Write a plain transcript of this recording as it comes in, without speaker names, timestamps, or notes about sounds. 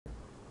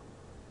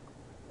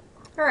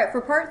All right,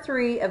 for part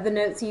 3 of the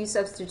notes use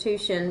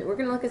substitution, we're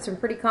going to look at some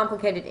pretty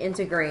complicated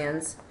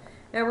integrands.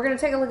 Now we're going to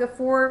take a look at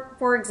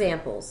four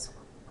examples.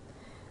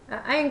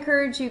 I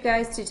encourage you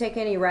guys to take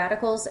any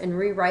radicals and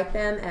rewrite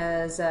them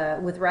as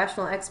with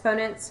rational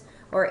exponents,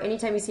 or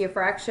anytime you see a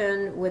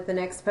fraction with an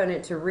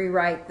exponent to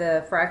rewrite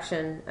the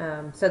fraction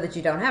so that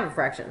you don't have a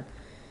fraction.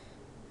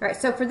 All right,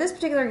 so for this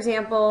particular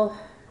example,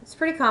 it's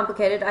pretty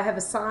complicated. I have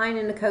a sine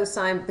and a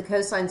cosine, but the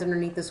cosine's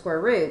underneath the square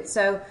root.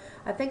 So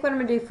I think what I'm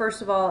going to do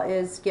first of all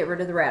is get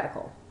rid of the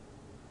radical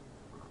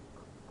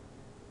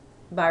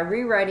by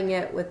rewriting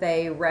it with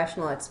a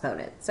rational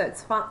exponent. So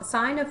it's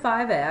sine of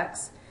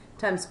 5x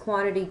times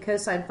quantity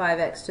cosine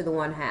 5x to the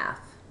 1/2.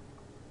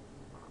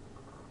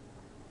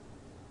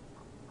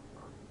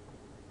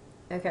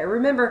 Okay,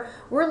 remember,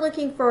 we're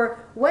looking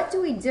for what do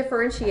we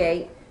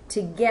differentiate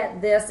to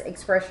get this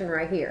expression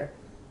right here.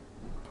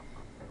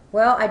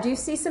 Well, I do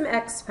see some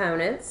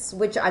exponents,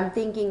 which I'm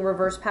thinking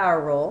reverse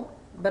power rule,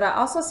 but I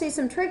also see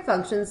some trig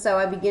functions, so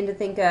I begin to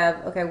think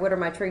of, okay, what are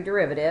my trig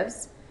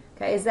derivatives?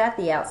 Okay, is that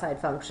the outside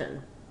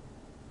function?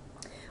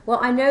 Well,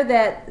 I know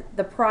that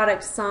the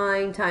product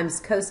sine times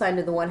cosine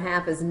to the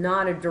 1/2 is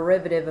not a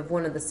derivative of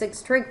one of the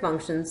 6 trig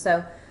functions,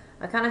 so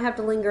I kind of have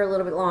to linger a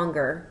little bit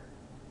longer.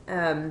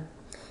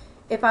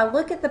 If I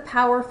look at the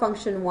power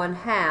function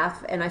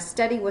 1/2 and I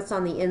study what's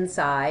on the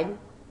inside,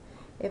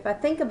 if I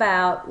think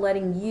about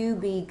letting u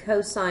be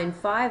cosine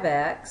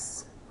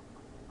 5x,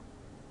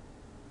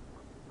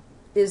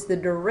 is the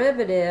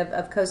derivative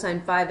of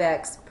cosine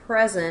 5x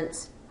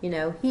present,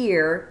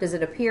 here? Does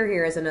it appear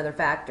here as another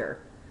factor?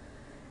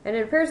 And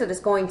it appears that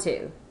it's going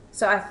to.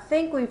 So I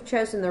think we've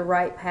chosen the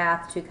right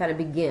path to kind of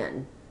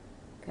begin.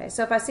 Okay,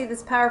 so if I see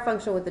this power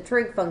function with the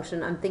trig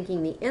function, I'm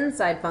thinking the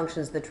inside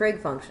function is the trig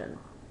function,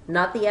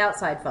 not the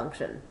outside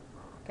function.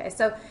 Okay,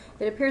 so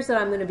it appears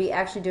that I'm going to be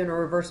actually doing a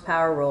reverse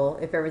power rule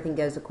if everything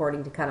goes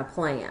according to kind of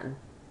plan.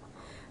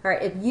 All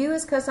right, if u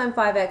is cosine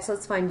 5x,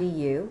 let's find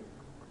du.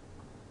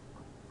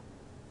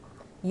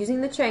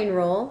 Using the chain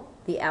rule,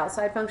 the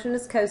outside function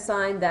is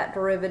cosine, that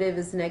derivative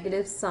is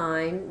negative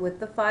sine with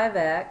the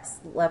 5x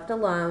left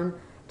alone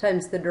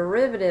times the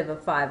derivative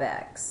of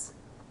 5x.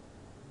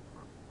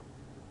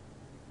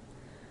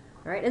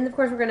 All right, and of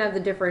course we're going to have the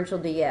differential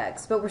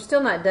dx, but we're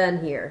still not done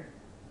here.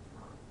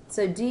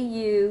 So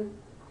du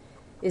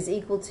is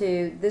equal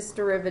to, this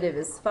derivative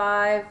is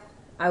 5.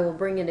 I will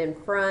bring it in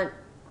front.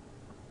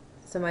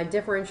 So my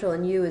differential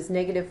in u is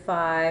negative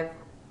 5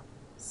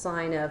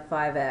 sine of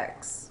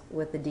 5x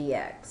with the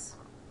dx.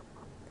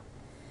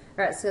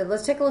 All right, so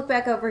let's take a look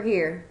back over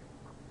here.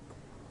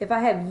 If I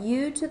have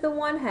u to the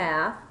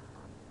 1/2,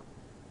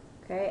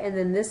 okay, and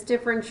then this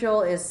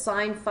differential is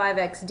sine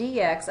 5x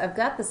dx, I've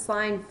got the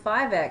sine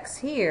 5x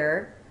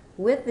here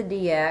with the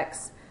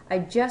dx. I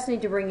just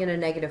need to bring in a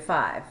negative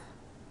 5.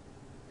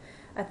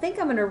 I think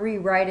I'm going to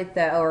rewrite it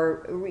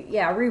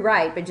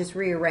rewrite, but just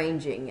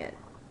rearranging it.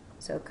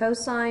 So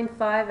cosine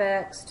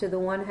 5x to the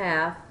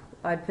 1/2,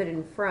 I'd put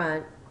in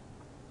front,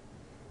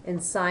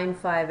 and sine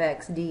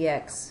 5x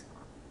dx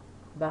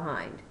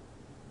behind.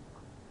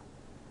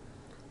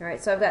 All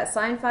right, so I've got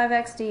sine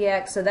 5x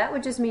dx, so that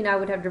would just mean I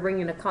would have to bring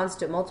in a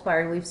constant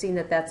multiplier, and we've seen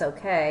that that's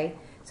okay.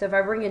 So if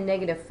I bring in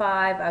negative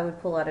 5, I would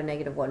pull out a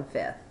negative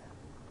 1/5.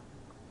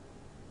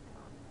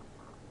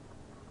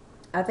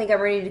 I think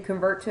I'm ready to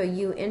convert to a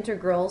u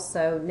integral,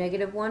 so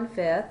negative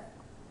 1/5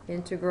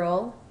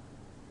 integral.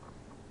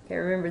 Okay,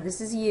 remember this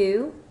is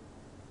u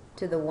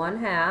to the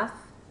 1/2.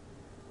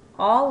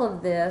 All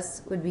of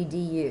this would be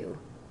du.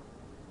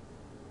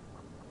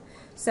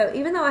 So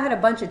even though I had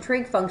a bunch of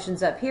trig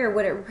functions up here,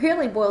 what it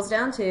really boils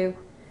down to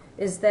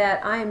is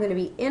that I am going to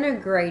be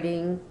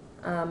integrating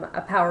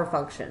a power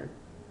function.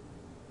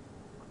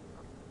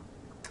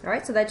 All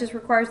right, so that just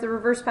requires the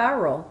reverse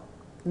power rule.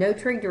 No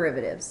trig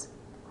derivatives.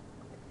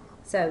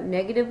 So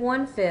negative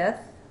 1/5,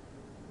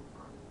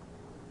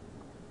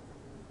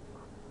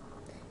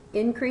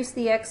 increase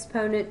the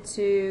exponent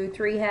to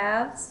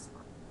 3/2,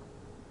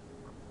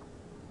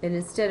 and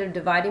instead of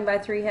dividing by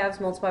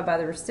 3/2, multiply by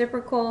the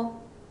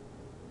reciprocal.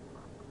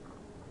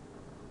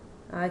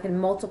 I can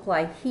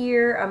multiply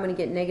here. I'm going to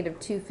get negative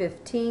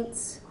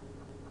 2/15,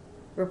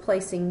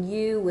 replacing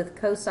u with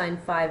cosine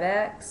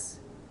 5x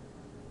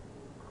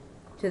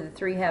to the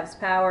 3/2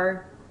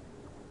 power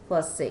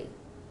plus c.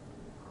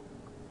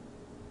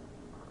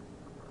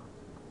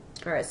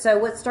 All right, so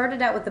what started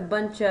out with a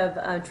bunch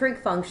of trig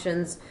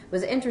functions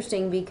was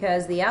interesting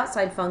because the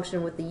outside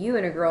function with the u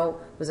integral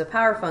was a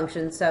power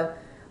function, so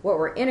what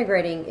we're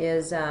integrating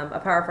is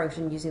a power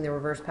function using the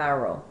reverse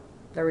power rule.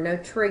 There were no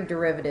trig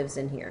derivatives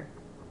in here.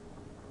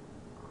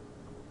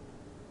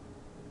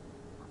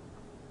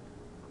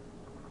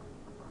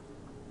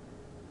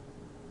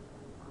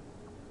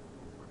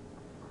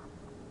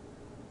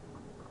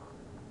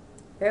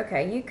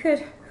 Okay, you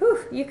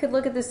could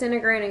look at this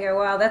integrand and go,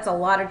 wow, that's a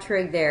lot of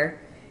trig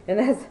there.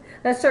 And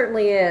that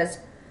certainly is.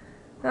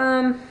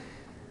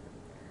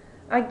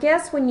 I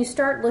guess when you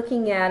start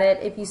looking at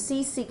it, if you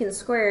see secant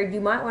squared, you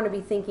might want to be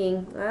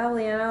thinking,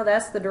 well,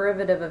 that's the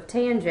derivative of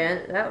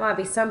tangent. That might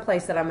be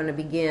someplace that I'm going to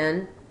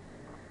begin.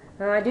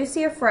 I do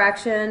see a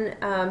fraction.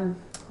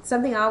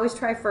 Something I always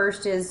try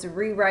first is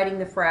rewriting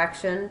the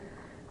fraction,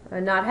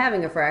 not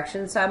having a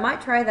fraction. So I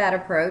might try that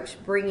approach,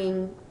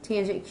 bringing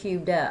tangent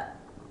cubed up.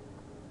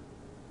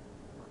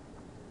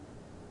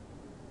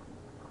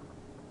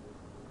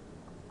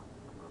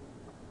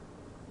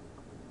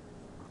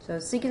 So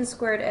secant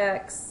squared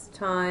x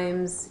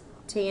times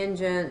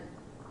tangent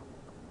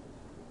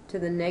to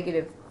the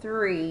negative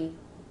 3x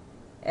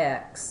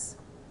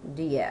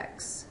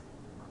dx.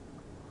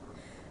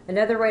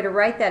 Another way to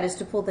write that is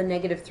to pull the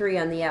negative 3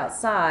 on the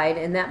outside,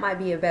 and that might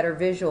be a better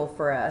visual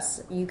for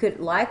us. You could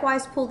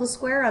likewise pull the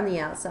square on the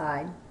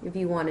outside if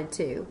you wanted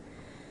to.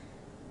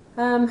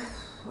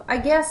 I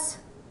guess,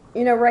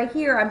 you know, right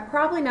here I'm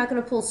probably not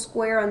going to pull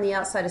square on the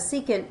outside of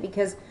secant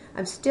because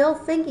I'm still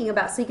thinking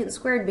about secant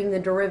squared being the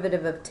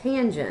derivative of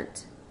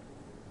tangent.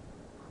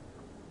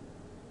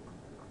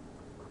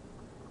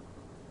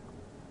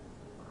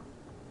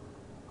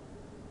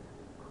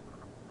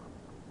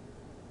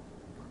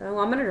 So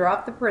I'm going to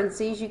drop the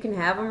parentheses. You can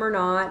have them or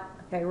not.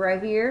 Okay,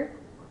 right here,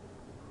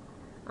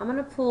 I'm going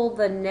to pull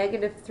the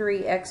negative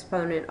 3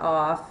 exponent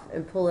off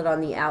and pull it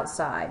on the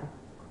outside.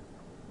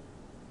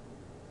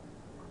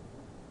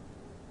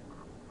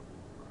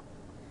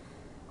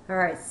 All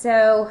right,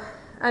 so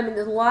I mean,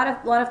 there's a lot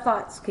of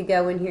thoughts could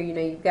go in here. You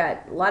know, you've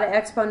got a lot of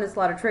exponents, a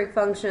lot of trig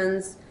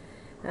functions.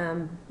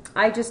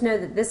 I just know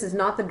that this is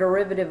not the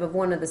derivative of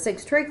one of the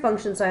 6 trig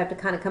functions, so I have to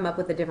kind of come up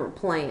with a different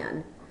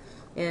plan.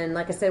 And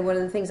like I said, one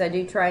of the things I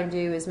do try and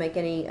do is make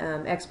any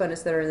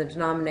exponents that are in the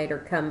denominator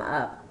come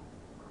up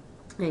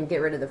and get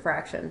rid of the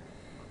fraction.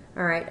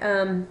 All right,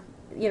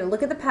 you know,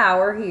 look at the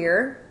power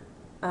here.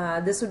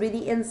 This would be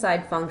the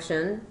inside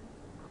function.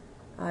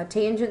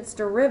 Tangent's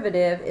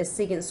derivative is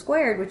secant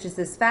squared, which is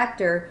this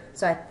factor,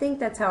 so I think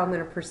that's how I'm going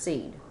to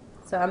proceed.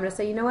 So I'm going to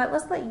say, you know what,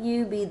 let's let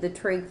u be the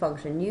trig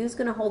function. U is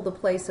going to hold the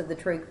place of the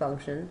trig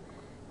function.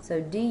 So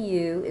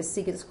du is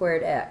secant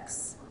squared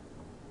x.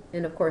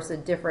 And of course the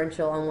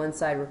differential on one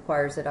side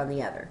requires it on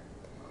the other.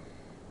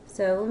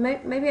 So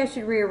maybe I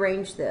should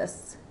rearrange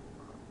this.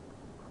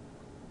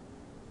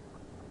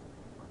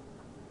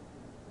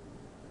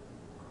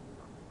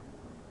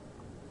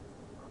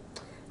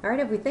 All right,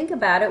 if we think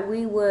about it,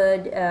 we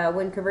would,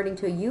 when converting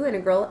to a u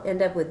integral,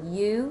 end up with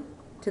u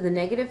to the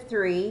negative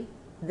 3.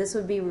 This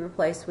would be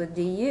replaced with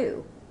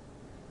du.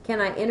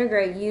 Can I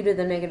integrate u to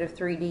the negative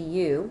 3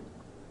 du?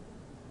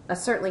 I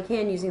certainly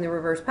can using the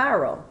reverse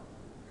power rule.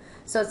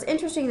 So it's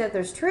interesting that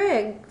there's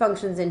trig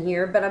functions in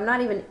here, but I'm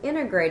not even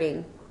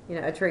integrating, you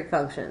know, a trig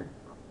function.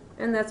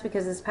 And that's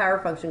because this power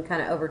function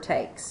kind of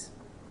overtakes.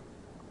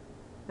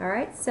 All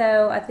right,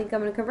 so I think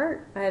I'm going to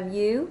convert. I have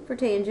u for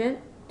tangent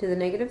to the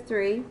negative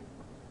 3.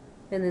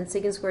 And then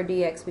secant squared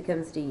dx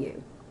becomes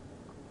du.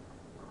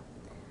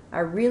 I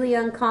really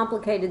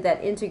uncomplicated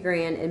that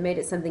integrand and made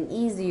it something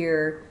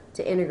easier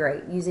to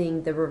integrate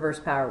using the reverse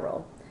power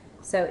rule.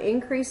 So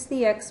increase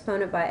the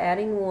exponent by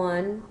adding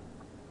 1,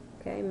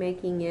 okay,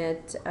 making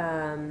it,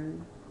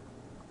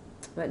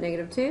 what,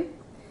 negative 2?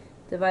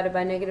 Divided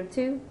by negative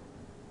 2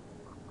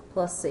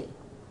 plus c.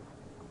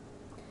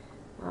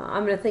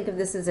 I'm going to think of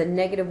this as a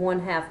negative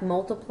 1/2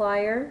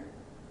 multiplier,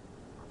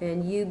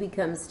 and u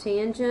becomes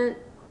tangent.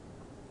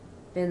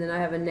 And then I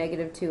have a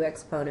negative 2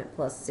 exponent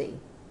plus c.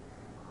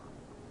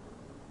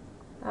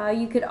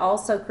 You could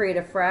also create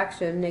a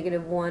fraction,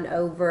 negative 1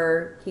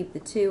 over, keep the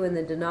 2 in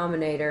the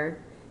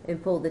denominator,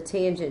 and pull the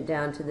tangent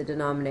down to the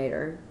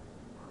denominator,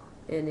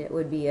 and it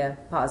would be a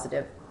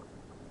positive.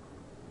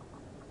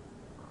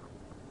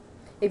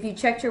 If you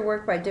checked your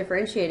work by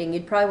differentiating,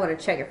 you'd probably want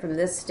to check it from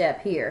this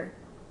step here.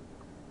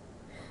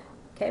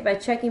 Okay, by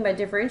checking by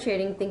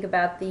differentiating, think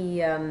about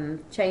the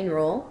chain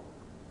rule.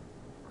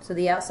 So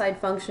the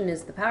outside function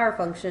is the power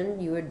function.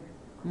 You would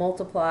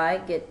multiply,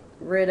 get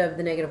rid of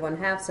the negative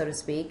 1/2, so to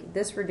speak.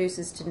 This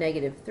reduces to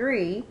negative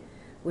 3,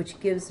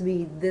 which gives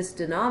me this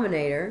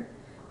denominator,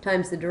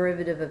 times the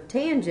derivative of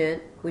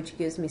tangent, which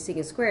gives me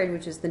secant squared,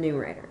 which is the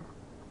numerator.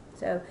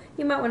 So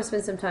you might want to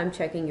spend some time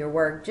checking your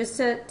work just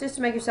to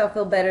make yourself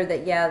feel better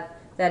that, yeah,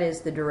 that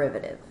is the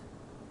derivative.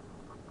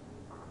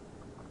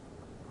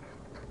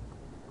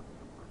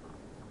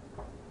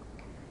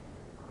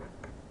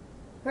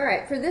 All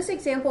right, for this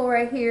example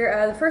right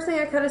here, the first thing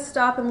I kind of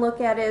stop and look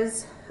at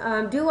is,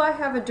 do I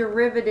have a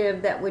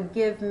derivative that would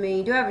give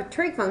me, do I have a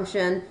trig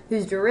function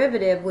whose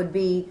derivative would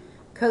be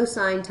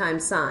cosine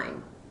times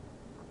sine?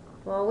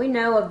 Well, we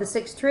know of the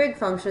 6 trig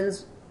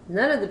functions,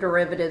 none of the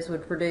derivatives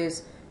would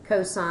produce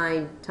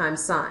cosine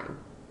times sine.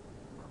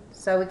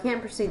 So we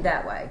can't proceed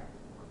that way.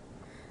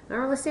 I don't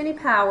really see any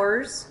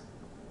powers.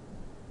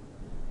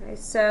 Okay,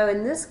 so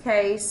in this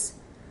case,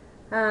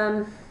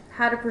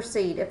 how to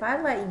proceed. If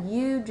I let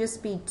u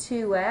just be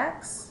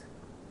 2x,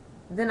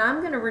 then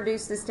I'm going to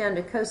reduce this down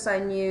to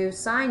cosine u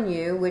sine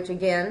u, which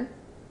again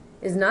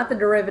is not the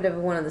derivative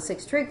of one of the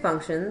 6 trig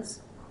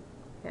functions.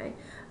 Okay,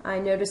 I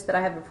notice that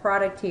I have a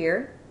product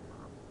here.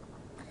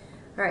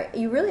 All right,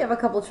 you really have a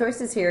couple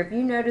choices here. If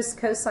you notice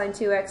cosine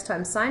 2x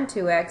times sine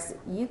 2x,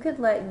 you could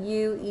let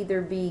u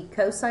either be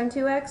cosine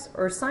 2x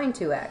or sine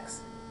 2x.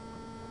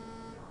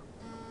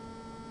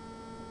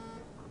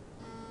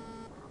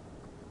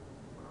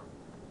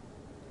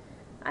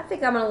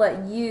 think I'm going to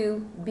let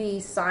u be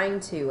sine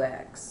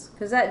 2x,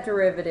 because that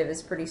derivative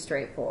is pretty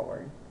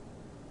straightforward.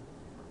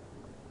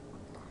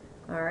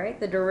 Alright,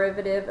 the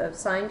derivative of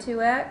sine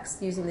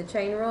 2x, using the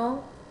chain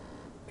rule,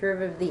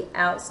 derivative of the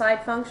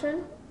outside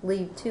function,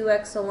 leave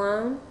 2x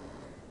alone,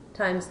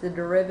 times the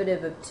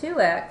derivative of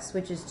 2x,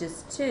 which is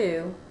just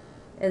 2,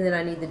 and then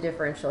I need the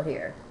differential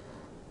here.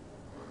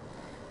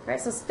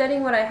 Alright, so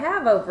studying what I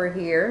have over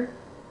here,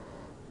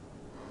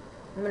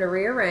 I'm going to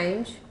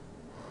rearrange.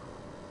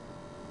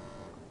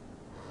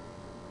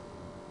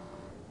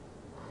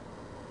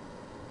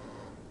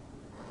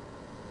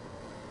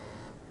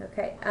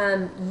 Okay,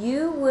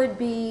 u would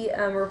be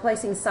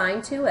replacing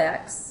sine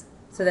 2x,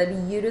 so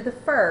that'd be u to the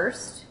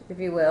first, if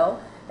you will,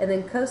 and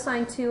then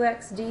cosine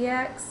 2x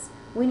dx,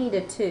 we need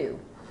a 2.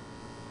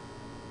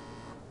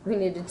 We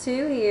need a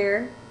 2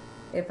 here.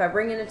 If I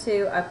bring in a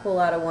 2, I pull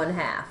out a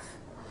 1/2.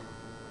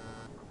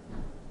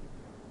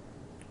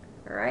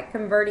 Alright,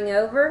 converting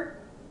over.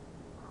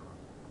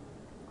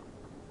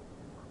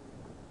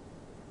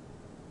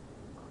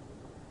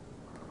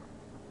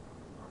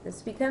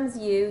 This becomes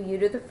u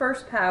to the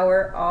first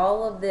power,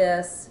 all of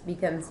this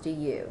becomes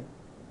du.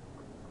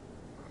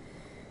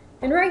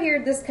 And right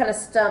here, this kind of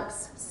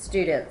stumps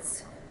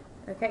students.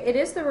 Okay, it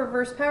is the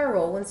reverse power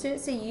rule. When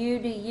students see u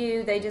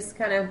du, they just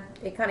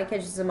it kind of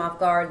catches them off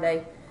guard.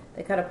 They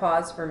kind of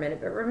pause for a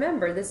minute. But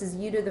remember, this is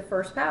u to the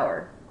first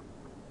power.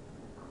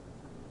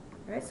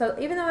 All right, so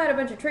even though I had a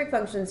bunch of trig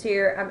functions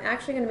here, I'm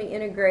actually going to be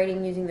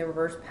integrating using the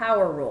reverse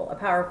power rule, a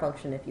power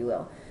function, if you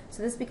will.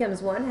 So this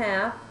becomes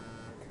 1/2.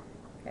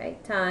 Okay,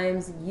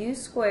 times u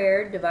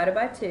squared divided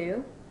by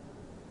 2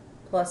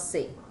 plus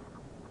c.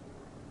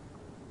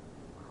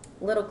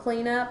 Little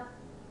cleanup.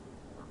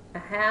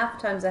 1/2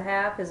 times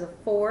 1/2 is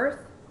 1/4.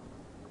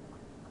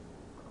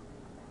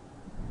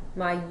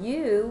 My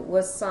u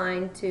was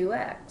sine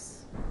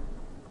 2x.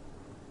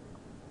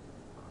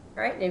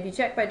 Alright, and if you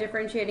check by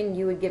differentiating,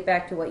 you would get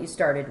back to what you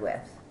started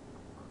with.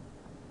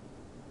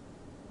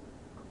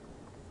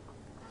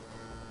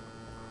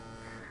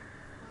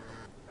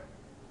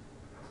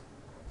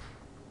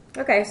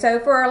 Okay, so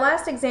for our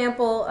last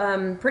example,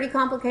 pretty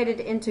complicated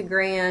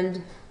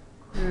integrand.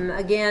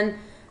 Again,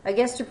 I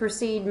guess to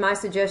proceed, my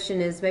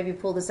suggestion is maybe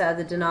pull this out of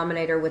the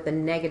denominator with a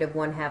negative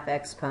 1/2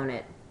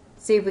 exponent.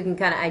 See if we can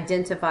kind of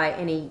identify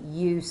any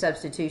u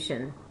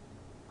substitution.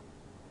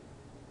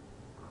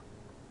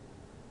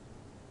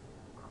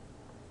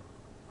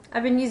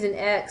 I've been using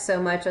x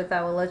so much, I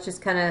thought, well, let's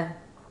just kind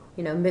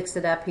of, mix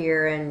it up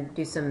here and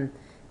do some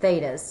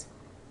thetas.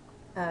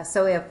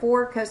 So we have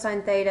 4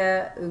 cosine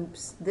theta.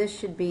 Oops, this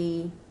should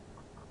be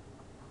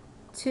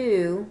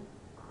 2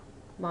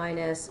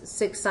 minus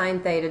 6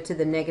 sine theta to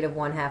the negative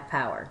 1/2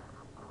 power.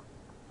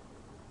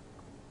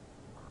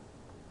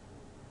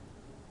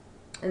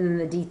 And then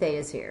the d theta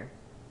is here.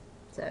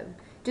 So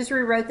just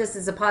rewrote this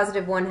as a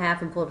positive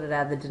 1/2 and pulled it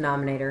out of the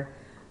denominator.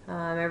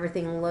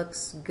 Everything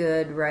looks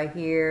good right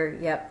here.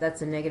 Yep,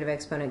 that's a negative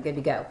exponent. Good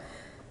to go.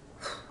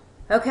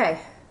 Okay,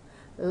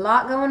 a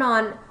lot going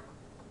on.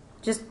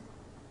 Just,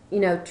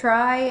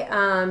 try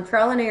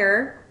trial and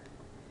error.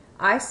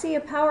 I see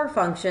a power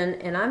function,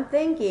 and I'm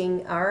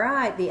thinking, all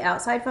right, the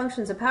outside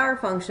function is a power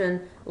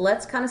function.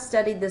 Let's kind of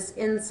study this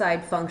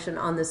inside function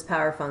on this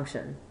power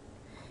function.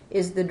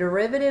 Is the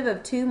derivative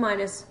of 2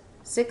 minus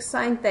 6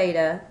 sine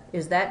theta,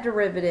 is that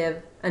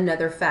derivative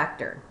another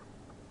factor?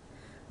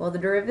 Well, the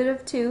derivative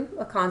of 2,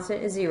 a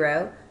constant, is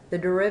 0. The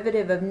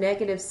derivative of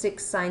negative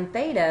 6 sine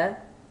theta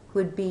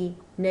would be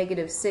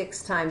negative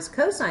 6 times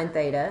cosine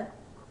theta.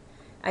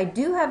 I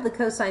do have the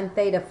cosine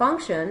theta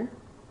function,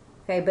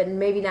 okay, but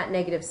maybe not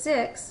negative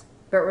 6.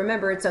 But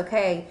remember, it's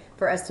okay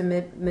for us to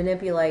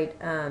manipulate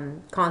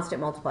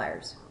constant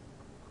multipliers.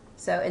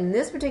 So in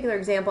this particular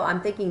example,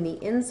 I'm thinking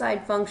the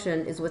inside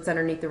function is what's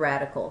underneath the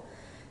radical.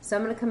 So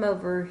I'm going to come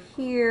over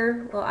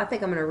here. Well, I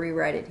think I'm going to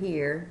rewrite it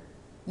here.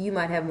 You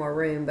might have more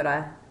room, but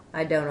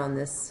I don't on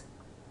this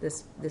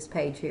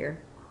page here.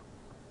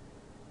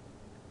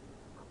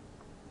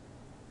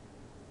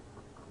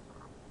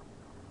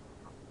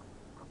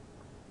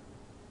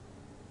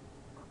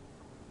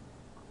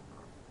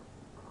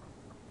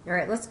 All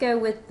right, let's go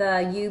with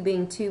u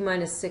being 2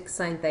 minus 6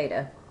 sine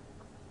theta.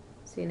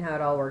 Seeing how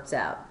it all works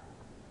out.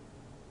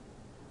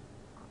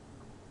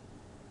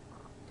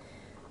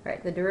 All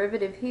right, the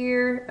derivative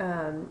here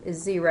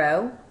is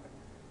 0.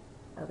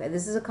 Okay,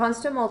 this is a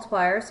constant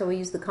multiplier, so we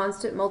use the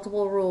constant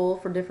multiple rule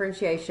for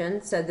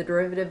differentiation. So the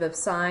derivative of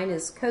sine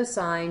is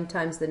cosine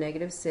times the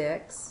negative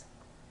 6.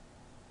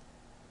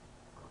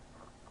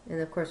 And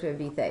of course we have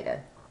d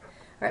theta.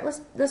 All right,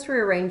 let's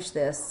rearrange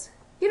this.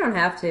 You don't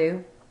have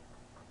to.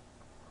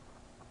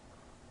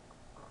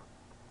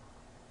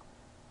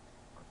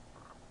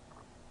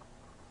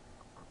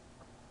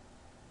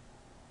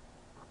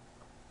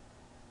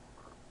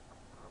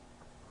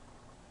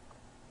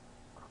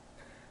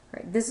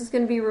 This is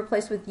going to be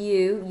replaced with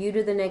u. U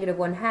to the negative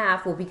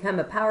 1/2 will become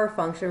a power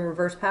function,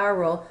 reverse power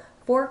rule.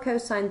 4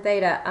 cosine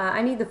theta.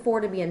 I need the 4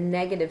 to be a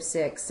negative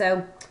 6.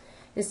 So,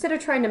 Instead of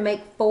trying to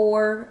make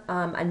 4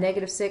 a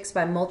negative 6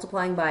 by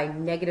multiplying by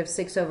negative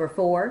 6 over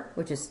 4,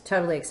 which is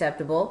totally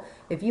acceptable,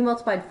 if you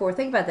multiplied 4,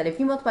 think about that. If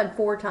you multiplied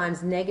 4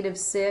 times negative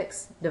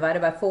 6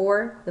 divided by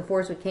 4, the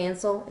 4's would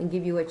cancel and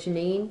give you what you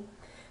need.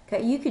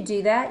 Okay, you could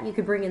do that. You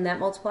could bring in that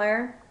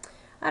multiplier.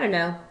 I don't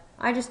know.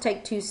 I just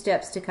take 2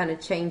 steps to kind of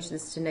change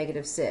this to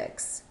negative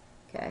 6.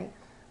 Okay,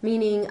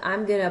 meaning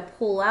I'm going to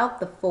pull out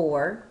the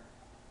 4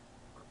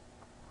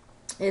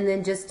 and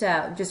then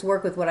just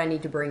work with what I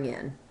need to bring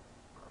in.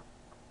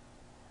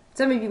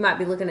 Some of you might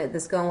be looking at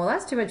this going, well,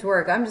 that's too much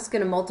work. I'm just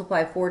going to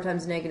multiply 4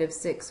 times negative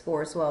 6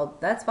 for us. Well,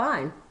 that's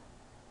fine.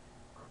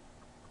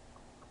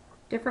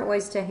 Different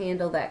ways to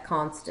handle that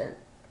constant.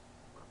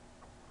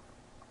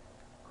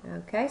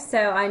 Okay,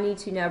 so I need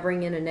to now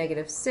bring in a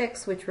negative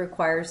 6, which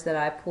requires that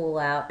I pull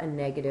out a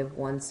negative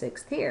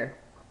 1/6 here.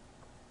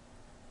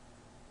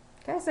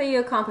 Okay, so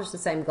you accomplish the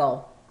same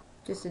goal,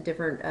 just a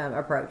different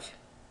approach.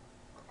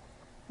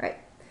 Right,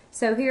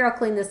 so here I'll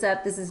clean this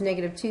up. This is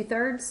negative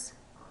 2/3.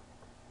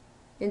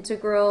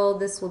 Integral,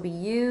 this will be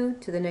u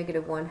to the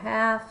negative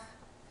 1/2.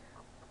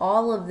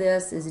 All of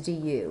this is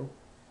du.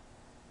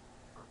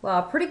 Well,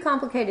 a pretty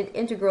complicated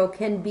integral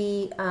can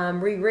be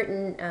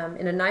rewritten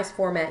in a nice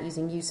format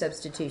using u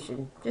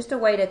substitution. Just a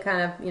way to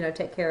kind of,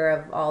 take care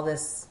of all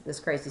this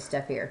crazy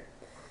stuff here.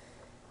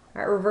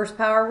 All right, reverse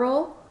power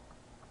rule.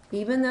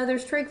 Even though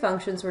there's trig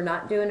functions, we're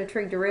not doing a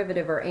trig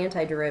derivative or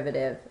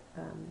antiderivative.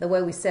 The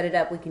way we set it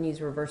up, we can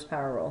use reverse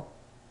power rule.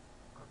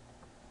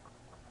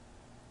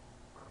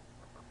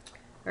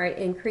 All right,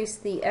 increase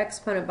the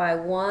exponent by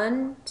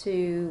 1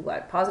 to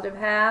what? Positive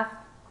half.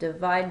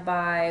 Divide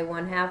by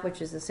 1/2,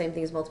 which is the same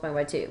thing as multiplying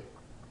by 2.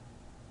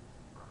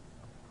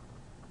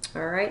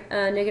 All right,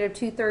 negative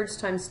 2/3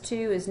 times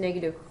 2 is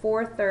negative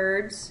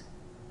 4/3.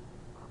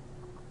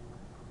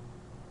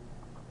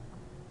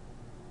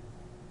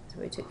 So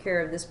we took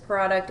care of this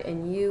product,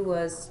 and u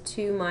was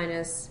 2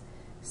 minus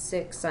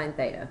 6 sine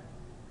theta.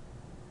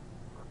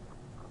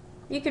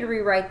 You could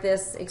rewrite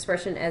this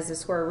expression as the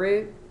square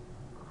root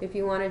if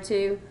you wanted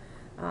to.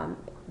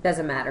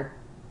 Doesn't matter.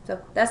 So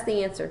that's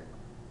the answer.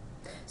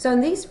 So in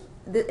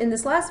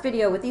this last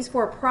video with these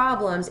 4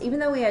 problems, even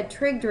though we had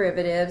trig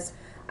derivatives,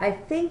 I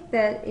think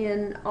that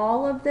in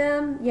all of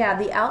them, yeah,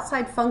 the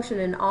outside function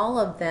in all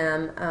of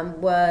them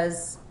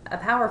was a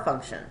power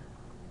function.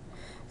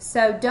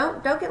 So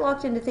don't get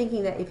locked into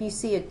thinking that if you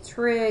see a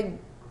trig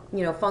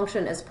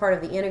function as part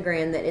of the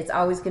integral, that it's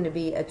always going to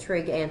be a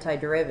trig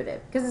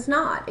antiderivative, because it's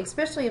not,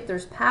 especially if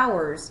there's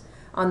powers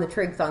on the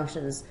trig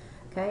functions.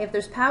 Okay, if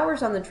there's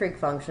powers on the trig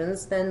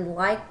functions, then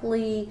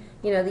likely,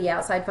 the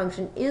outside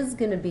function is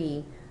going to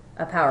be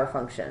a power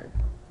function,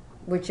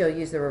 which you'll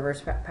use the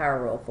reverse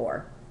power rule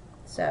for.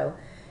 So,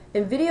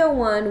 in video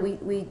 1,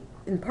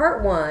 in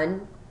part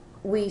 1,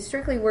 we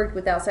strictly worked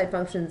with outside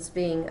functions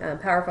being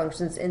power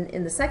functions.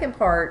 In the second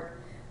part,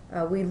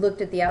 we looked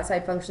at the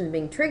outside functions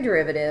being trig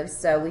derivatives,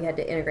 so we had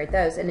to integrate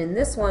those. And in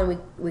this one,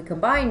 we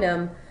combined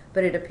them,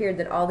 but it appeared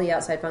that all the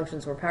outside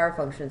functions were power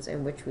functions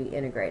in which we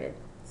integrated.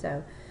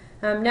 So.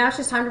 Now it's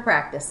just time to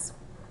practice.